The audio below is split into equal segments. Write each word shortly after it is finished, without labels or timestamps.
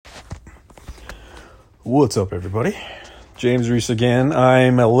What's up, everybody? James Reese again.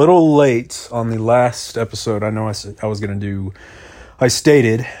 I'm a little late on the last episode. I know I said I was going to do... I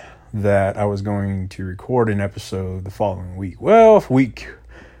stated that I was going to record an episode the following week. Well, a week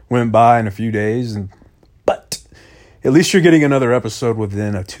went by in a few days, but at least you're getting another episode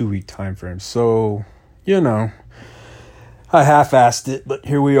within a 2-week time frame. So, I half-assed it, but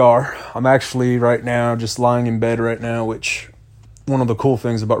here we are. I'm actually right now just lying in bed right now, which one of the cool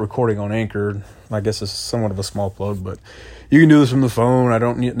things about recording on Anchor, I guess it's somewhat of a small plug, but you can do this from the phone. I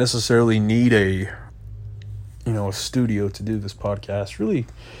don't necessarily need a studio to do this podcast. Really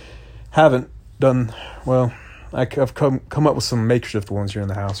haven't done, well, I've come up with some makeshift ones here in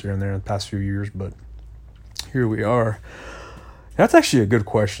the house here and there in the past few years, but here we are. That's actually a good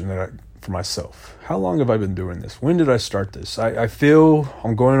question for myself. How long have I been doing this? When did I start this? I feel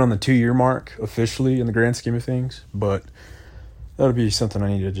I'm going on the 2-year mark officially in the grand scheme of things, but that'll be something I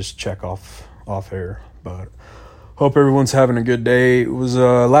need to just check off air. But hope everyone's having a good day. It was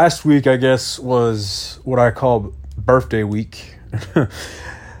last week, I guess, was what I call birthday week.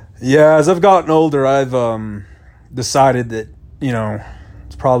 Yeah, as I've gotten older, I've decided that,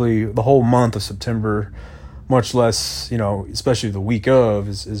 it's probably the whole month of September, much less, especially the week of,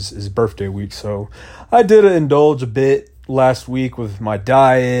 is birthday week. So I did indulge a bit last week with my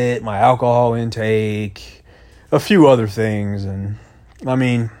diet, my alcohol intake, a few other things. And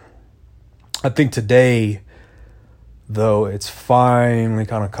I think today, though, it's finally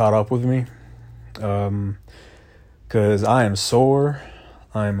kind of caught up with me. Because I am sore.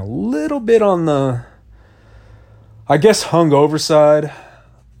 I'm a little bit on the, I guess, hungover side.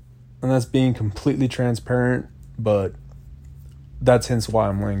 And that's being completely transparent. But that's hence why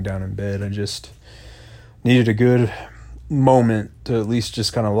I'm laying down in bed. I just needed a good moment to at least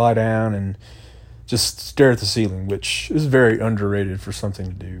just kind of lie down and just stare at the ceiling, which is very underrated for something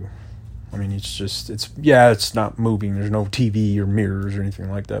to do. It's not moving. There's no TV or mirrors or anything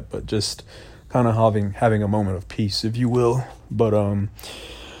like that, but just kind of having a moment of peace, if you will. But,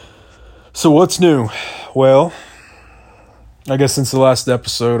 so what's new? Well, I guess since the last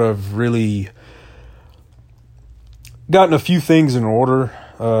episode, I've really gotten a few things in order.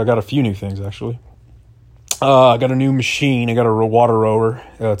 I got a few new things, actually. I got a new machine. I got a water rower.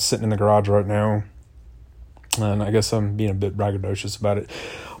 It's sitting in the garage right now. And I guess I'm being a bit braggadocious about it.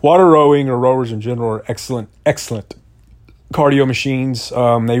 Water rowing, or rowers in general, are excellent cardio machines.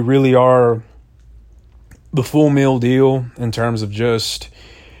 They really are the full meal deal in terms of just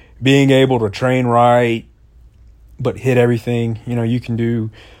being able to train right, but hit everything. You can do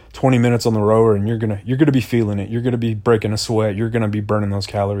 20 minutes on the rower and you're gonna be feeling it. You're gonna be breaking a sweat. You're gonna be burning those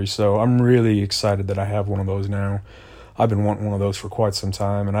calories. So I'm really excited that I have one of those now. I've been wanting one of those for quite some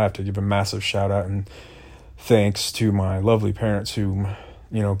time, and I have to give a massive shout out and thanks to my lovely parents who,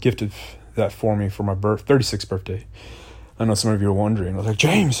 gifted that for me for my 36th birthday. I know some of you are wondering. I was like,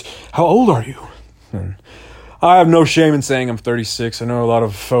 James, how old are you? And I have no shame in saying I'm 36. I know a lot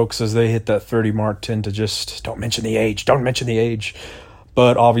of folks, as they hit that 30 mark, tend to just, don't mention the age.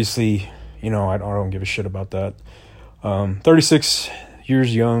 But obviously, I don't give a shit about that. 36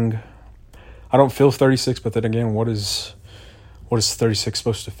 years young. I don't feel 36, but then again, what is 36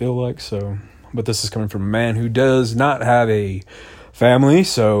 supposed to feel like? So... But this is coming from a man who does not have a family.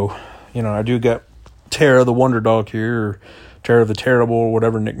 So, I do get Tara the Wonder Dog here, or Tara the Terrible, or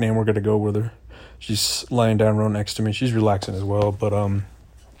whatever nickname we're going to go with her. She's laying down right next to me. She's relaxing as well. But,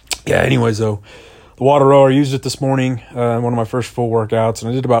 anyways, though, the water rower, I used it this morning, one of my first full workouts. And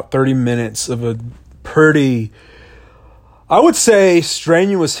I did about 30 minutes of a pretty, I would say,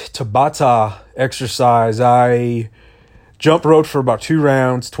 strenuous Tabata exercise. I jump rope for about 2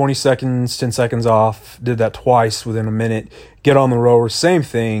 rounds, 20 seconds, 10 seconds off. Did that twice within a minute. Get on the rower, same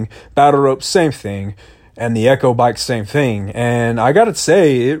thing. Battle rope, same thing. And the Echo bike, same thing. And I got to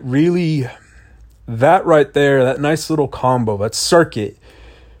say, it really, that right there, that nice little combo, that circuit,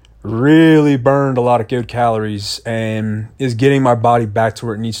 really burned a lot of good calories and is getting my body back to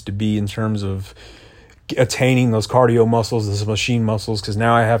where it needs to be in terms of attaining those cardio muscles, those machine muscles, because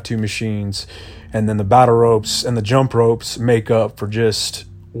now I have 2 machines. And then the battle ropes and the jump ropes make up for just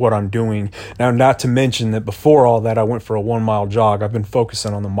what I'm doing. Now, not to mention that before all that, I went for a 1-mile jog. I've been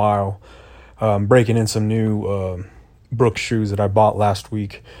focusing on the mile, breaking in some new Brooks shoes that I bought last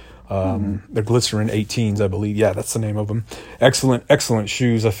week. The Glycerin 18s, I believe. Yeah, that's the name of them. Excellent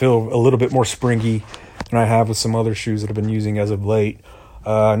shoes. I feel a little bit more springy than I have with some other shoes that I've been using as of late.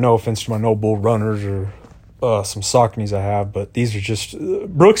 No offense to my No Bull runners or some Sauconys I have, but these are just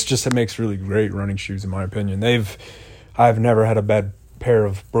Brooks just makes really great running shoes in my opinion. I've never had a bad pair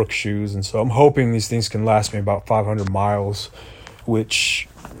of Brooks shoes, and so I'm hoping these things can last me about 500 miles which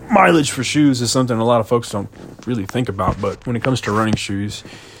mileage for shoes is something a lot of folks don't really think about. But when it comes to running shoes,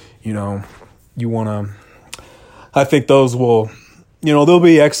 you know, you want to, I think those will, you know, they'll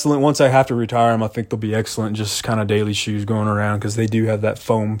be excellent. Once I have to retire them, I think they'll be excellent, just kind of daily shoes going around, because they do have that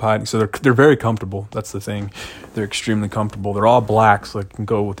foam padding. So they're very comfortable. That's the thing. They're extremely comfortable. They're all black, so they can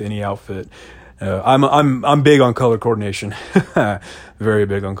go with any outfit. I'm big on color coordination, very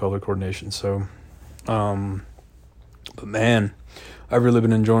big on color coordination. So, but man, I've really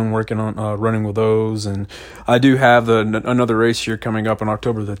been enjoying working on running with those, and I do have another race here coming up on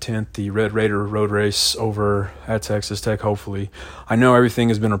October the 10th, the Red Raider Road Race over at Texas Tech. Hopefully, I know everything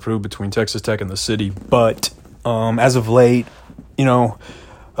has been approved between Texas Tech and the city, but as of late, you know,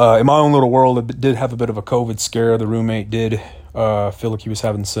 in my own little world, I did have a bit of a COVID scare. The roommate did feel like he was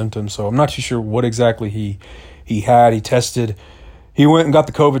having symptoms, so I'm not too sure what exactly he had. He went and got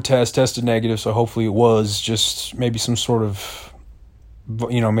the COVID test, tested negative, so hopefully it was just maybe some sort of,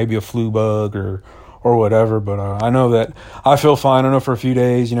 you know, maybe a flu bug or whatever. But I know that I feel fine. I know for a few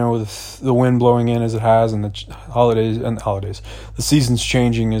days, you know, with the wind blowing in as it has, and the holidays, the season's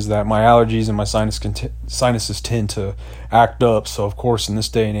changing, is that my allergies and my sinuses tend to act up. So of course, in this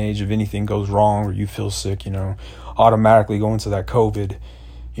day and age, if anything goes wrong or you feel sick, you know, automatically go into that COVID,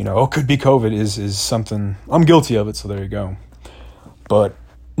 you know, could be COVID is something. I'm guilty of it, so there you go. But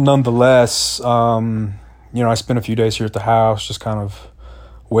nonetheless, you know, I spent a few days here at the house just kind of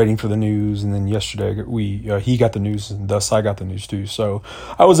waiting for the news, and then yesterday he got the news, and thus I got the news too. So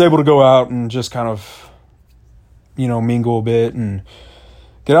I was able to go out and just kind of, you know, mingle a bit and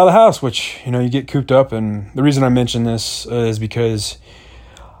get out of the house, which, you know, you get cooped up. And the reason I mention this is because,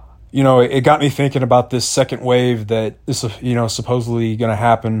 you know, it got me thinking about this second wave that is, you know, supposedly going to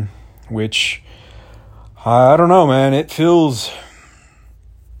happen, which I don't know, man. It feels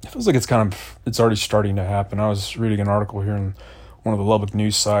like it's already starting to happen. I was reading an article here in one of the Lubbock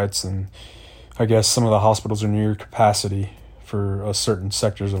news sites, and I guess some of the hospitals are near capacity for certain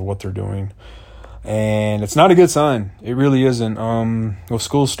sectors of what they're doing. And it's not a good sign. It really isn't. With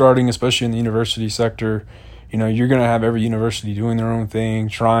school starting, especially in the university sector, you know, you're going to have every university doing their own thing,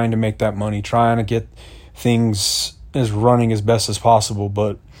 trying to make that money, trying to get things as running as best as possible.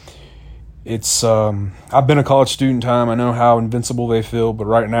 But it's I've been a college student time. I know how invincible they feel, but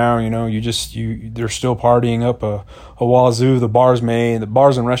right now, you know, they're still partying up a wazoo. The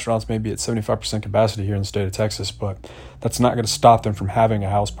bars and restaurants may be at 75% capacity here in the state of Texas, but that's not going to stop them from having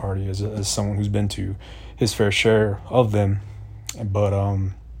a house party as someone who's been to his fair share of them. But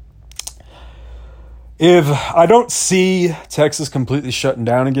if I don't see Texas completely shutting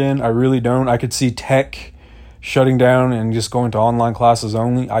down again, I really don't. I could see Tech shutting down and just going to online classes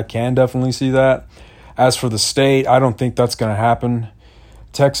only. I can definitely see that. As for the state, I don't think that's going to happen.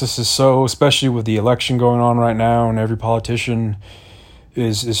 Texas is so, especially with the election going on right now, and every politician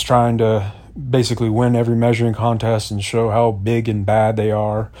is trying to basically win every measuring contest and show how big and bad they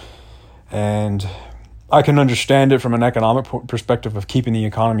are. And I can understand it from an economic perspective of keeping the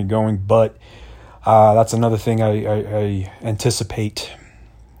economy going, but that's another thing I anticipate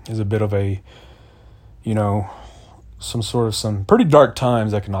is a bit of a, you know, some pretty dark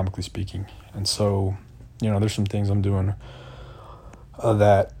times economically speaking. And so, you know, there's some things I'm doing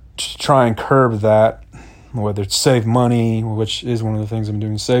that to try and curb that, whether it's save money, which is one of the things I'm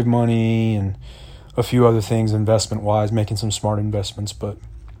doing, save money, and a few other things investment-wise, making some smart investments. But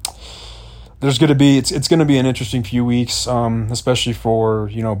there's going to be, it's going to be an interesting few weeks, especially for,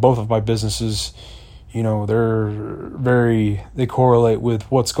 you know, both of my businesses. You know, they correlate with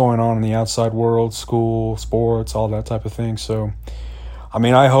what's going on in the outside world, school, sports, all that type of thing. So, I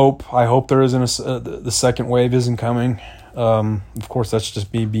mean, I hope there isn't the second wave isn't coming. Of course, that's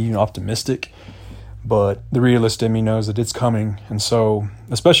just me being optimistic, but the realist in me knows that it's coming. And so,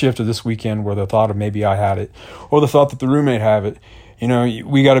 especially after this weekend, where the thought of maybe I had it, or the thought that the roommate have it, you know,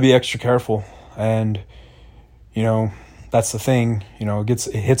 we got to be extra careful. And, you know, that's the thing, you know, it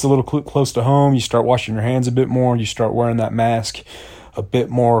hits a little close to home. You start washing your hands a bit more. You start wearing that mask a bit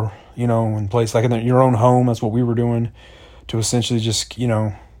more, you know, in place, like in your own home. That's what we were doing to essentially just, you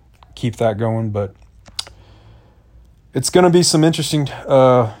know, keep that going. But it's going to be some interesting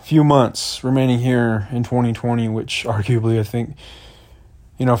few months remaining here in 2020, which arguably I think,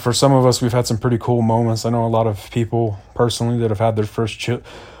 you know, for some of us, we've had some pretty cool moments. I know a lot of people personally that have had their first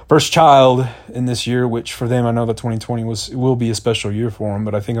child in this year, which for them, I know that 2020 will be a special year for them.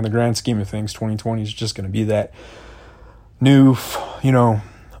 But I think in the grand scheme of things, 2020 is just going to be that new, you know,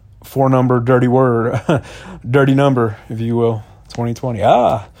 4-number dirty word, dirty number, if you will, 2020.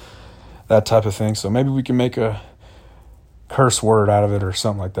 That type of thing. So maybe we can make a curse word out of it or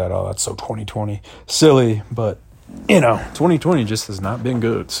something like that. Oh, that's so 2020. Silly, but 2020 just has not been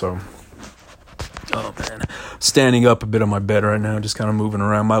good. So, oh man, standing up a bit on my bed right now, just kind of moving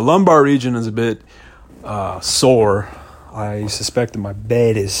around. My lumbar region is a bit sore. I suspect that my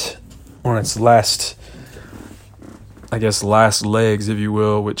bed is on its last legs, if you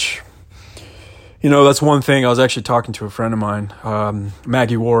will, which, that's one thing. I was actually talking to a friend of mine,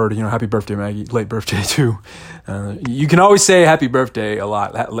 Maggie Ward, happy birthday, Maggie, late birthday too. You can always say happy birthday a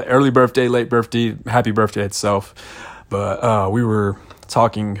lot, early birthday, late birthday, happy birthday itself. But we were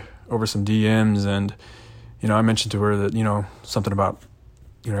talking over some DMs, and, I mentioned to her that, something about,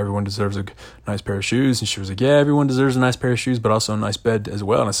 everyone deserves a nice pair of shoes. And she was like, yeah, everyone deserves a nice pair of shoes, but also a nice bed as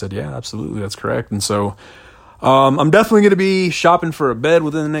well. And I said, yeah, absolutely, that's correct. And so I'm definitely going to be shopping for a bed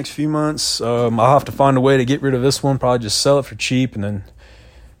within the next few months. I'll have to find a way to get rid of this one, probably just sell it for cheap and then,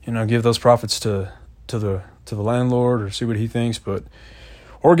 give those profits to the landlord, or see what he thinks,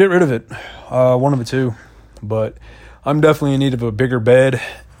 or get rid of it. One of the two. But I'm definitely in need of a bigger bed.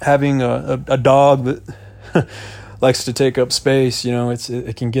 Having a dog that likes to take up space,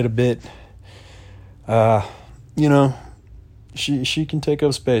 it can get a bit, she can take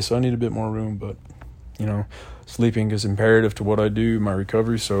up space, so I need a bit more room, but, sleeping is imperative to what I do, my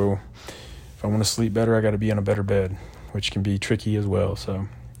recovery, so if I want to sleep better, I got to be in a better bed, which can be tricky as well, so.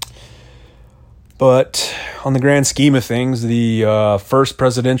 But on the grand scheme of things, the first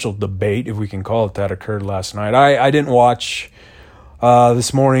presidential debate, if we can call it that, occurred last night. I didn't watch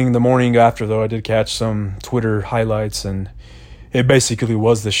this morning, the morning after, though. I did catch some Twitter highlights, and it basically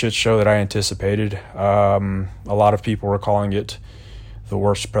was the shit show that I anticipated. A lot of people were calling it the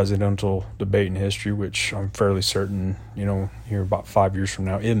worst presidential debate in history, which I'm fairly certain, here about 5 years from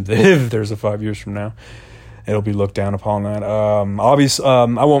now, if there's a 5 years from now, it'll be looked down upon that. Obviously, I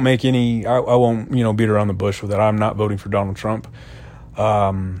won't make any, I won't, beat around the bush with it. I'm not voting for Donald Trump.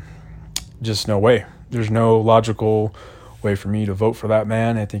 Just no way. There's no logical way for me to vote for that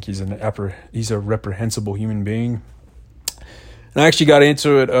man. I think he's a reprehensible human being. And I actually got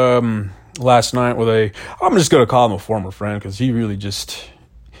into it last night with I'm just going to call him a former friend, because he really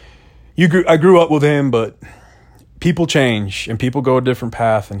I grew up with him, but people change and people go a different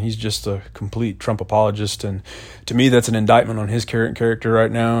path, and he's just a complete Trump apologist. And to me, that's an indictment on his character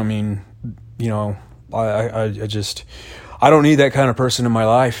right now. I mean, I don't need that kind of person in my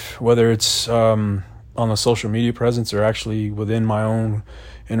life, whether it's on the social media presence or actually within my own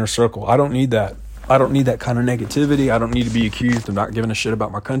inner circle. I don't need that. I don't need that kind of negativity. I don't need to be accused of not giving a shit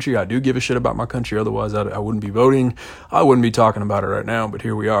about my country. I do give a shit about my country. Otherwise, I wouldn't be voting. I wouldn't be talking about it right now, but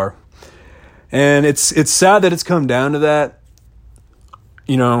here we are. And it's sad that it's come down to that.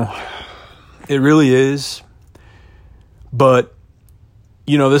 It really is. But,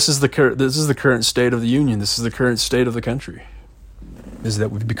 this is the current state of the union. This is the current state of the country. Is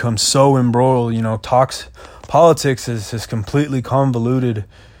that we've become so embroiled, politics has completely convoluted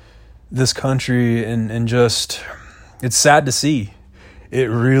this country, and just, it's sad to see. It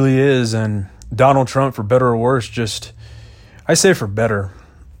really is. And Donald Trump, for better or worse, I say for better.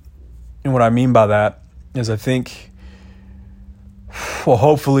 And what I mean by that is, I think,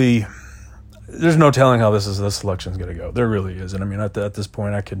 hopefully, there's no telling how this election's going to go. There really is. And I mean, at this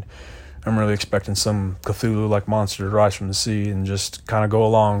point, I'm really expecting some Cthulhu-like monster to rise from the sea and just kind of go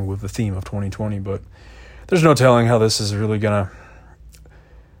along with the theme of 2020. But there's no telling how this is really going to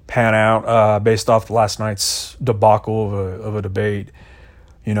pan out based off last night's debacle of a debate.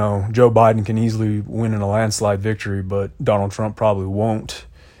 Joe Biden can easily win in a landslide victory, but Donald Trump probably won't,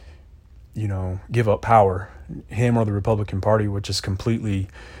 give up power. Him or the Republican Party, which is completely,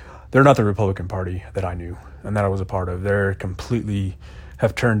 they're not the Republican Party that I knew and that I was a part of. They're completely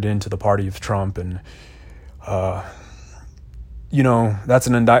have turned into the party of Trump, and that's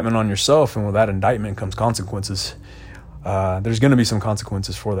an indictment on yourself, and with that indictment comes consequences. There's going to be some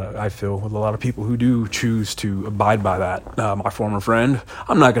consequences for that, I feel, with a lot of people who do choose to abide by that. My former friend,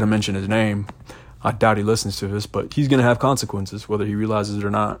 I'm not going to mention his name. I doubt he listens to this, but he's going to have consequences, whether he realizes it or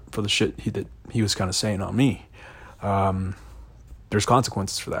not, for the shit that he was kind of saying on me. There's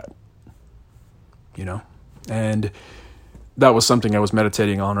consequences for that, and that was something I was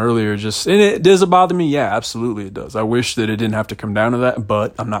meditating on earlier. And it does it bother me? Yeah, absolutely it does. I wish that it didn't have to come down to that,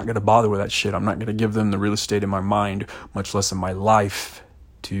 but I'm not going to bother with that shit. I'm not going to give them the real estate in my mind, much less in my life,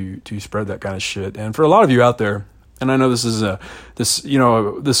 to spread that kind of shit. And for a lot of you out there, and I know this is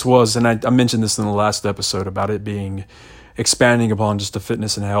this was, and I mentioned this in the last episode about it being expanding upon just a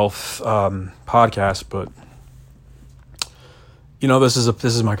fitness and health podcast, but this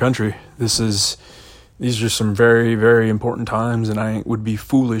is my country. This these are some very, very important times, and I would be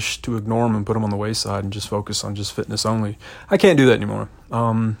foolish to ignore them and put them on the wayside and just focus on just fitness only. I can't do that anymore.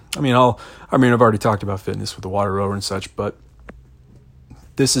 I've already talked about fitness with the water rower and such, but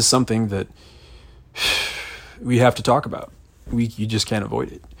this is something that we have to talk about. You just can't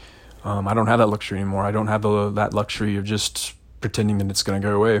avoid it. I don't have that luxury anymore. I don't have that luxury of just pretending that it's going to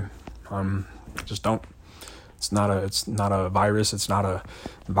go away. I just don't. It's not a virus. It's not a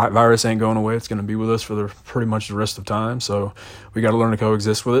virus ain't going away. It's going to be with us for pretty much the rest of time. So we got to learn to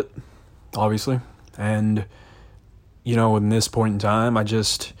coexist with it, obviously. And, in this point in time, I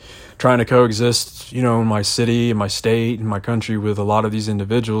just trying to coexist, in my city, in my state, in my country with a lot of these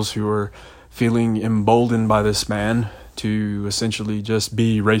individuals who are feeling emboldened by this man to essentially just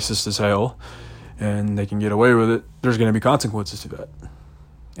be racist as hell, and they can get away with it. There's going to be consequences to that.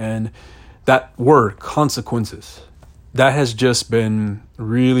 And that word, consequences, that has just been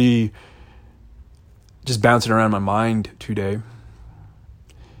really just bouncing around my mind today.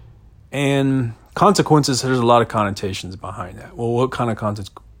 And consequences, there's a lot of connotations behind that. Well, what kind of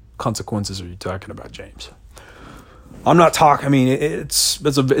consequences are you talking about, James? I'm not talking, it's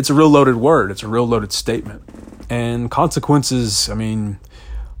a real loaded word. It's a real loaded statement. And consequences,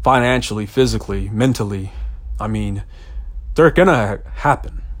 financially, physically, mentally, they're going to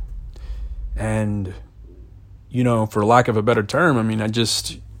happen. And, for lack of a better term, I'm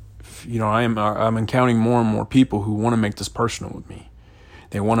encountering more and more people who want to make this personal with me.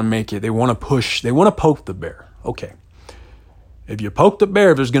 They want to make it, they want to push, they want to poke the bear. Okay. If you poke the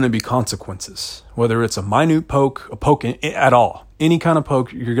bear, there's going to be consequences. Whether it's a minute poke, a poke at all, any kind of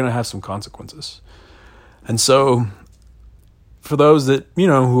poke, you're going to have some consequences. And so, for those that,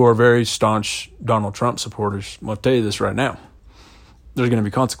 who are very staunch Donald Trump supporters, I'll tell you this right now. There's going to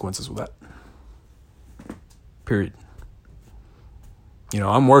be consequences with that. Period.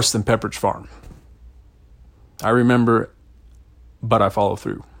 I'm worse than Pepperidge Farm. I remember, but I follow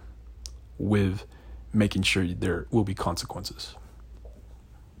through with making sure there will be consequences.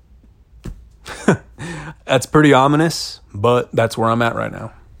 That's pretty ominous, but that's where I'm at right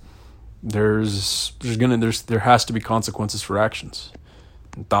now. There has to be consequences for actions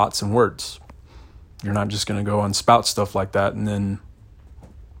and thoughts and words. You're not just going to go and spout stuff like that and then,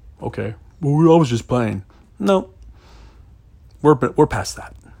 okay, well, I was just playing. No, we're past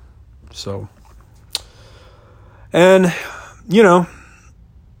that. So, and you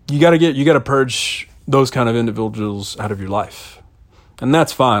got to purge those kind of individuals out of your life, and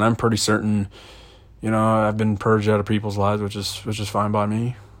that's fine. I'm pretty certain, I've been purged out of people's lives, which is fine by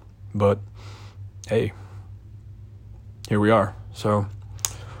me. But hey, here we are. So,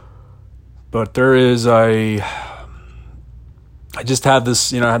 but there is I just had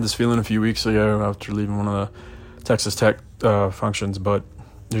this, I had this feeling a few weeks ago after leaving one of the Texas Tech functions, but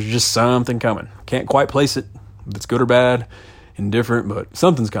there's just something coming. Can't quite place it. If it's good or bad, indifferent, but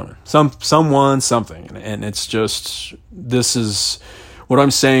something's coming. Something. And it's just, this is, what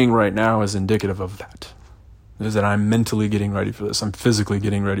I'm saying right now is indicative of that. Is that I'm mentally getting ready for this. I'm physically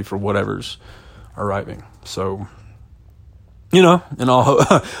getting ready for whatever's arriving. So, and all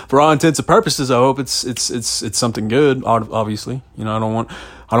for all intents and purposes, I hope it's something good. Obviously, I don't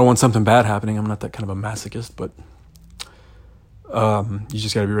want something bad happening. I'm not that kind of a masochist, but you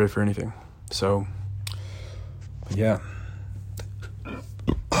just got to be ready for anything. So, yeah.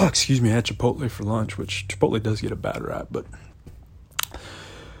 Oh, excuse me. I had Chipotle for lunch, which Chipotle does get a bad rap, but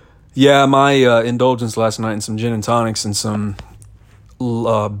yeah, my indulgence last night in some gin and tonics and some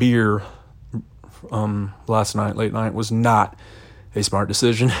beer last night, late night, was not a smart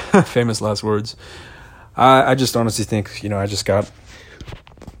decision. Famous last words. I just honestly think, I just got,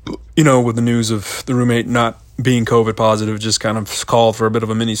 with the news of the roommate not being COVID positive, just kind of called for a bit of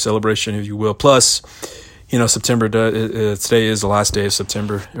a mini celebration, if you will. Plus, September, today is the last day of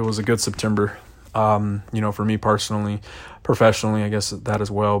September. It was a good September, for me personally, professionally, I guess that as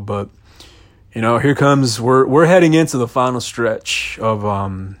well. But, here comes, we're heading into the final stretch of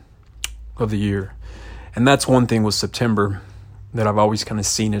the year. And that's one thing with September that I've always kind of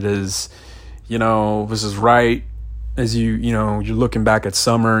seen it as, this is right as you're looking back at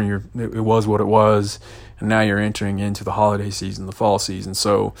summer and it was what it was. And now you're entering into the holiday season, the fall season.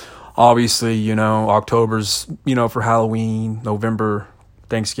 So obviously, October's, for Halloween, November,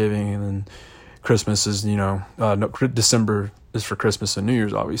 Thanksgiving, and then Christmas is, December is for Christmas and New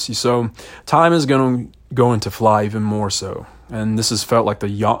Year's, obviously. So time is going to fly even more so. And this has felt like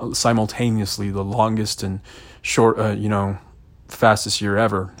simultaneously the longest and short, fastest year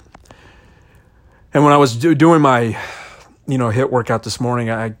ever. And when I was doing my, HIIT workout this morning,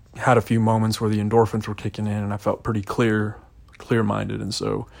 I had a few moments where the endorphins were kicking in and I felt pretty clear-minded. And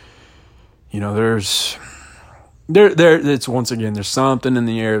so, it's once again, there's something in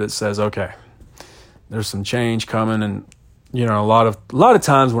the air that says, okay, there's some change coming. And, a lot of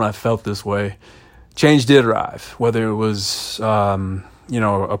times when I felt this way, change did arrive, whether it was,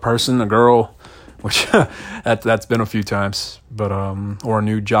 a person, a girl, which that's been a few times, but, or a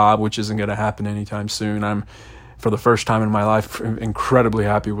new job, which isn't going to happen anytime soon. I'm, for the first time in my life, incredibly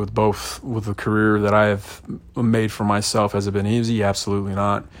happy with the career that I have made for myself. Has it been easy? Absolutely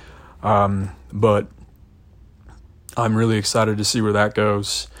not. But I'm really excited to see where that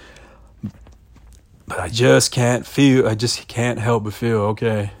goes. But I just can't help but feel,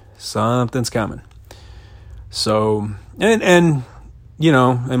 okay, something's coming. So, and in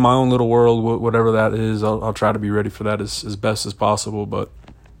my own little world, whatever that is, I'll try to be ready for that as best as possible. But,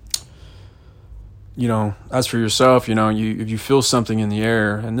 as for yourself, if you feel something in the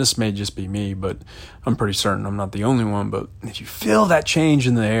air, and this may just be me, but I'm pretty certain I'm not the only one, but if you feel that change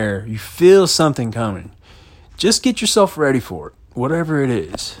in the air, you feel something coming, just get yourself ready for it. Whatever it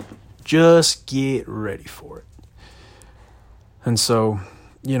is, just get ready for it. And so,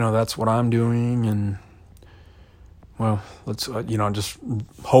 that's what I'm doing. And, well, let's, just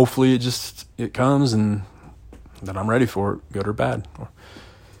hopefully it comes and that I'm ready for it, good or bad.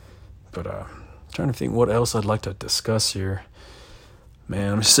 But, trying to think what else I'd like to discuss here.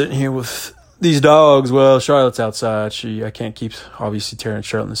 Man, I'm sitting here with these dogs. Well, Charlotte's outside. I can't keep obviously Tara and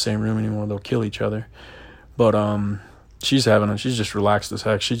Charlotte in the same room anymore. They'll kill each other. But she's just relaxed as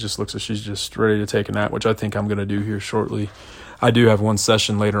heck. She just looks like she's just ready to take a nap, which I think I'm going to do here shortly. I do have one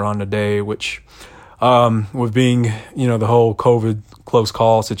session later on today, which with being, the whole COVID close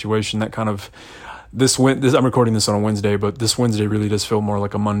call situation, that kind of I'm recording this on a Wednesday, but this Wednesday really does feel more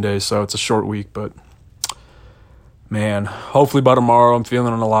like a Monday, so it's a short week. But man, hopefully by tomorrow I'm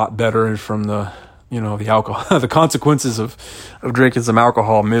feeling a lot better from the alcohol, the consequences of drinking some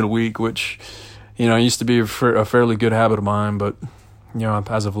alcohol midweek, which used to be a fairly good habit of mine. But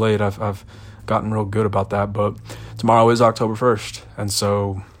as of late, I've gotten real good about that. But tomorrow is October 1st, and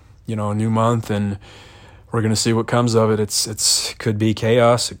so a new month, and we're gonna see what comes of it. It could be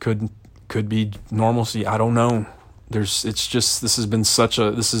chaos. It could be normalcy. I don't know. This has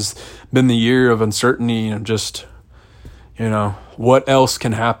been the year of uncertainty and just, what else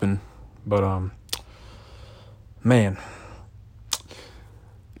can happen. But, man,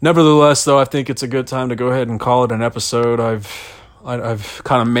 nevertheless, though, I think it's a good time to go ahead and call it an episode. I've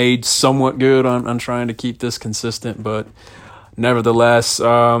kind of made somewhat good on trying to keep this consistent, but nevertheless,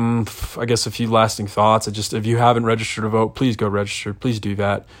 I guess a few lasting thoughts. If you haven't registered to vote, please go register. Please do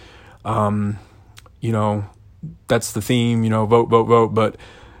that. That's the theme, vote. But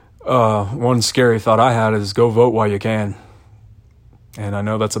one scary thought I had is go vote while you can. And I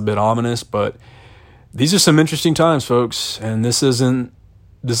know that's a bit ominous, but these are some interesting times, folks. And this is an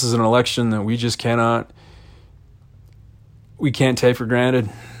election that we can't take for granted.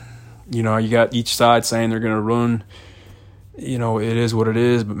 You got each side saying they're going to run. It is what it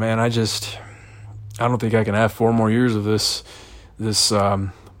is. But man, I don't think I can have 4 more years of this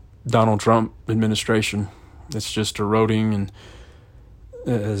Donald Trump administration. It's just eroding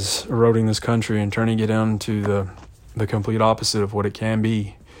this country and turning it into the complete opposite of what it can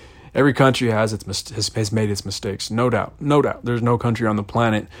be. Every country has made its mistakes, no doubt. There's no country on the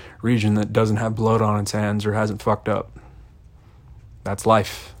planet, region that doesn't have blood on its hands or hasn't fucked up. That's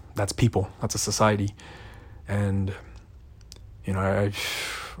life. That's people. That's a society. And I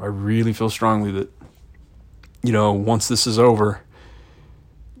really feel strongly that once this is over.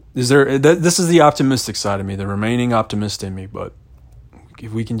 This is the optimistic side of me, the remaining optimist in me. But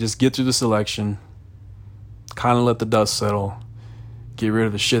if we can just get through this election, kind of let the dust settle, get rid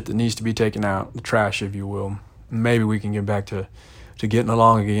of the shit that needs to be taken out, the trash, if you will, maybe we can get back to getting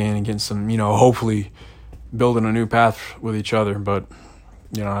along again and getting some, hopefully building a new path with each other. But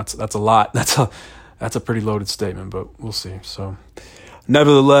that's a lot. That's a pretty loaded statement, but we'll see. So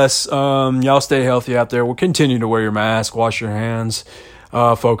nevertheless, y'all stay healthy out there. We'll continue to wear your mask, wash your hands.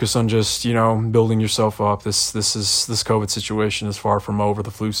 Focus on just, building yourself up. This COVID situation is far from over.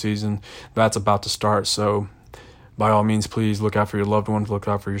 The flu season, that's about to start. So by all means, please look out for your loved ones, look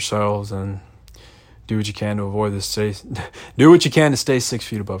out for yourselves, and do what you can to avoid this. Do what you can to stay 6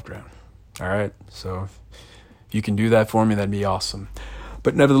 feet above ground. All right. So if you can do that for me, that'd be awesome.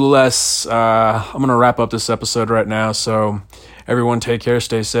 But nevertheless, I'm going to wrap up this episode right now. So everyone take care,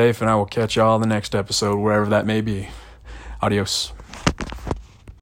 stay safe, and I will catch y'all in the next episode, wherever that may be. Adios.